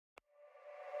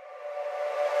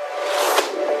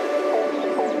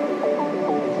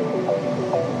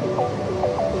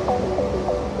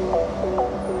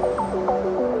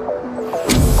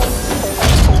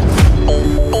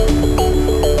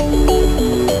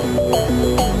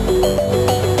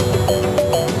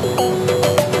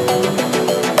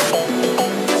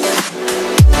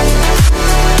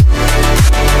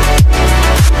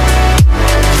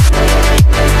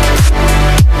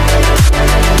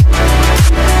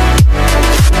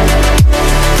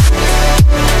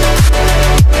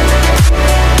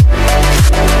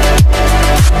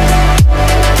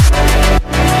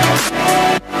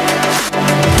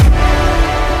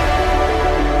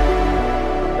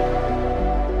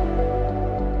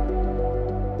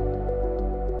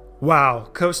Wow,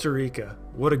 Costa Rica.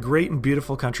 What a great and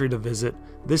beautiful country to visit.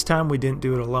 This time we didn't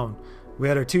do it alone. We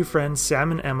had our two friends,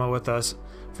 Sam and Emma, with us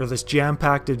for this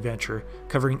jam-packed adventure,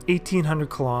 covering 1,800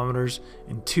 kilometers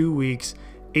in 2 weeks,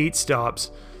 8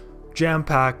 stops,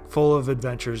 jam-packed, full of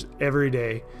adventures every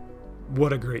day.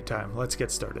 What a great time. Let's get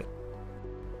started.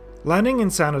 Landing in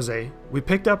San Jose, we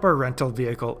picked up our rental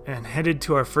vehicle and headed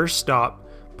to our first stop,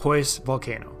 Poas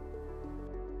Volcano.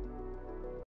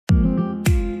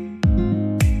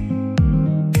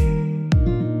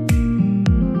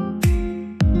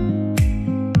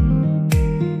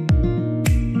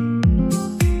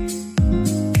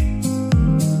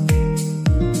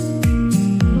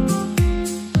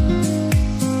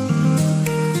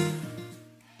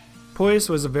 Poas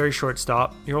was a very short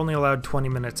stop. You're only allowed 20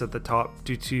 minutes at the top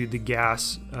due to the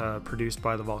gas produced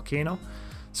by the volcano.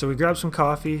 So we grabbed some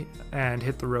coffee and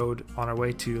hit the road on our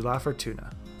way to La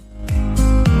Fortuna.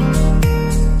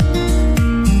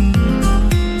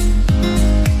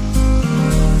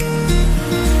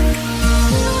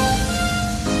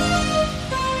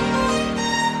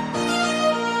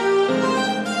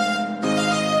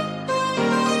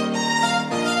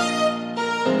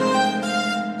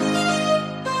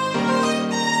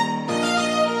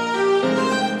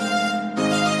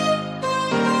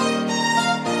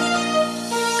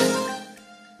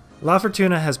 La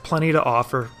Fortuna has plenty to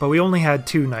offer, but we only had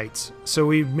 2 nights, so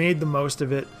we made the most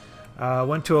of it.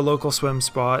 Went to a local swim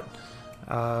spot,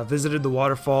 visited the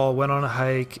waterfall, went on a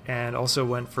hike, and also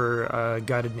went for a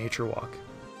guided nature walk.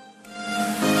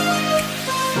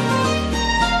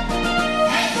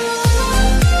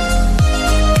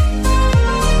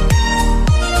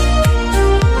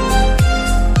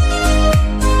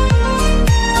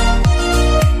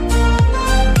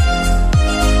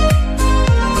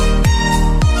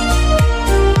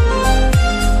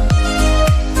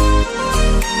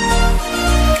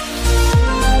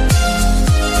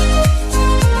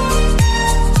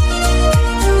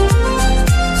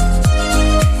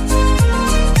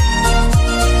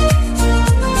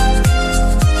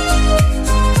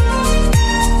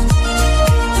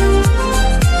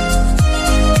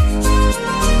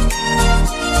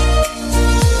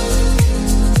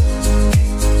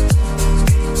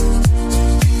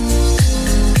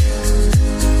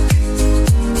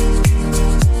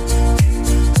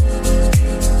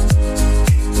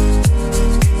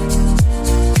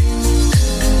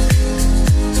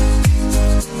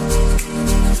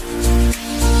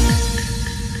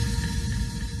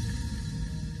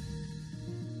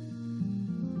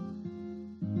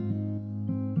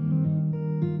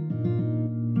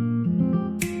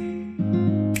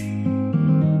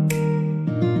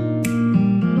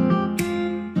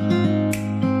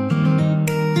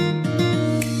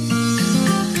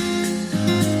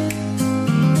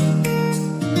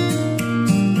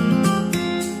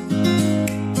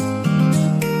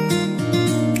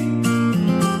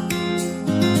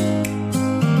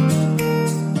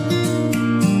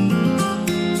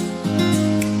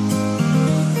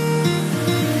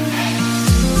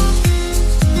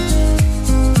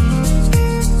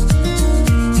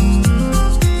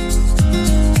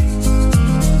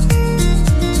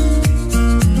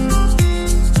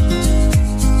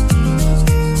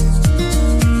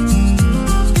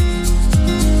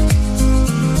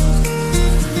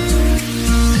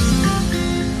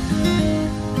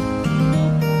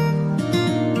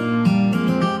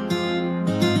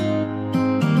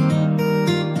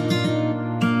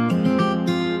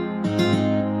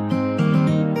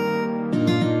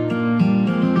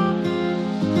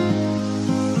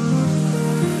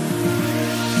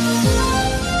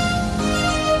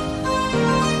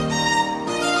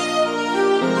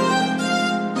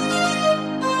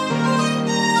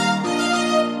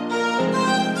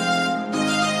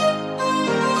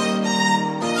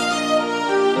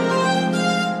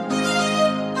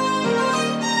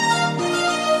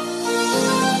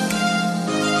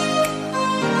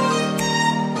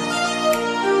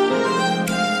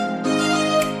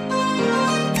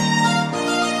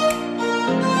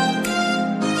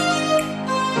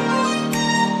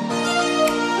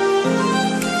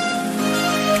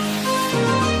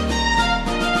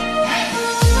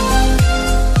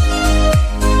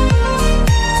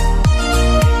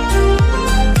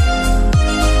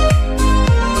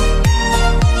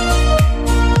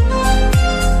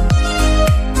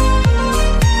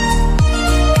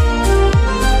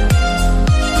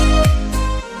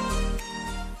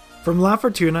 From La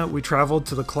Fortuna, we traveled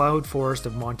to the cloud forest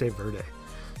of Monteverde.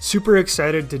 Super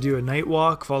excited to do a night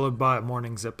walk followed by a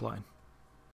morning zipline.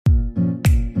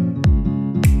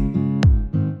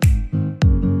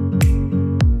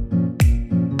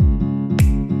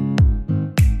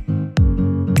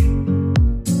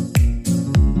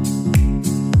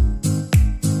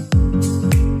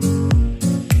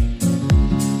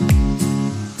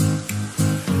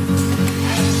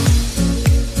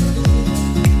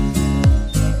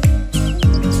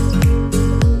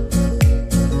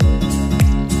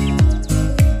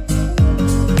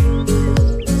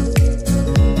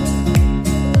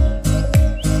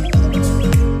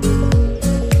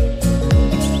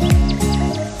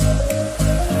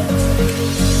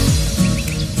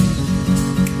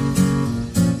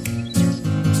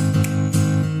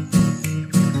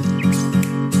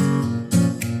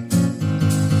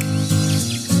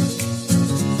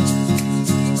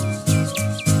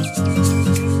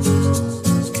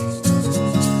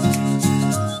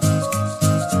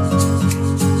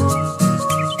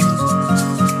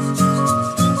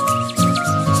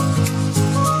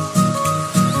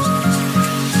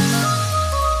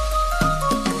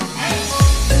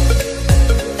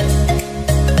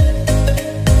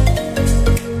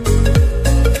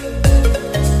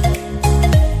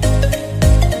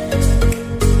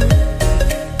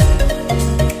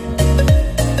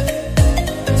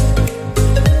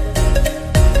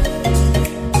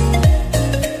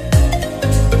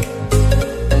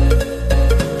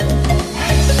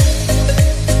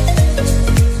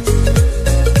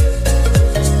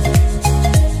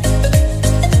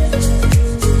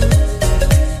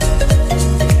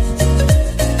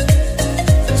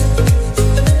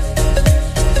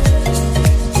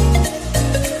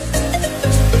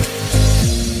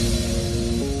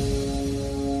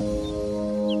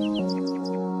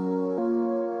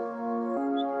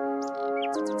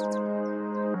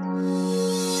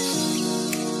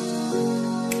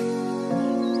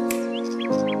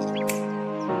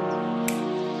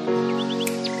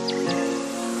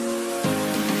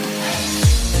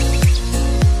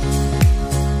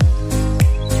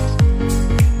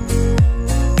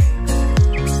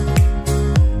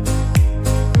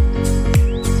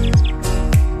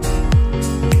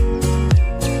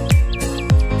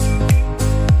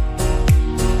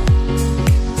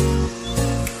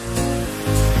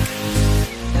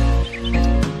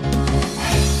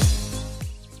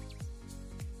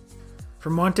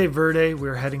 From Monteverde, we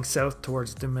are heading south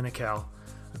towards Dominical.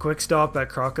 A quick stop at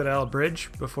Crocodile Bridge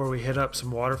before we hit up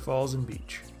some waterfalls and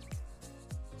beach.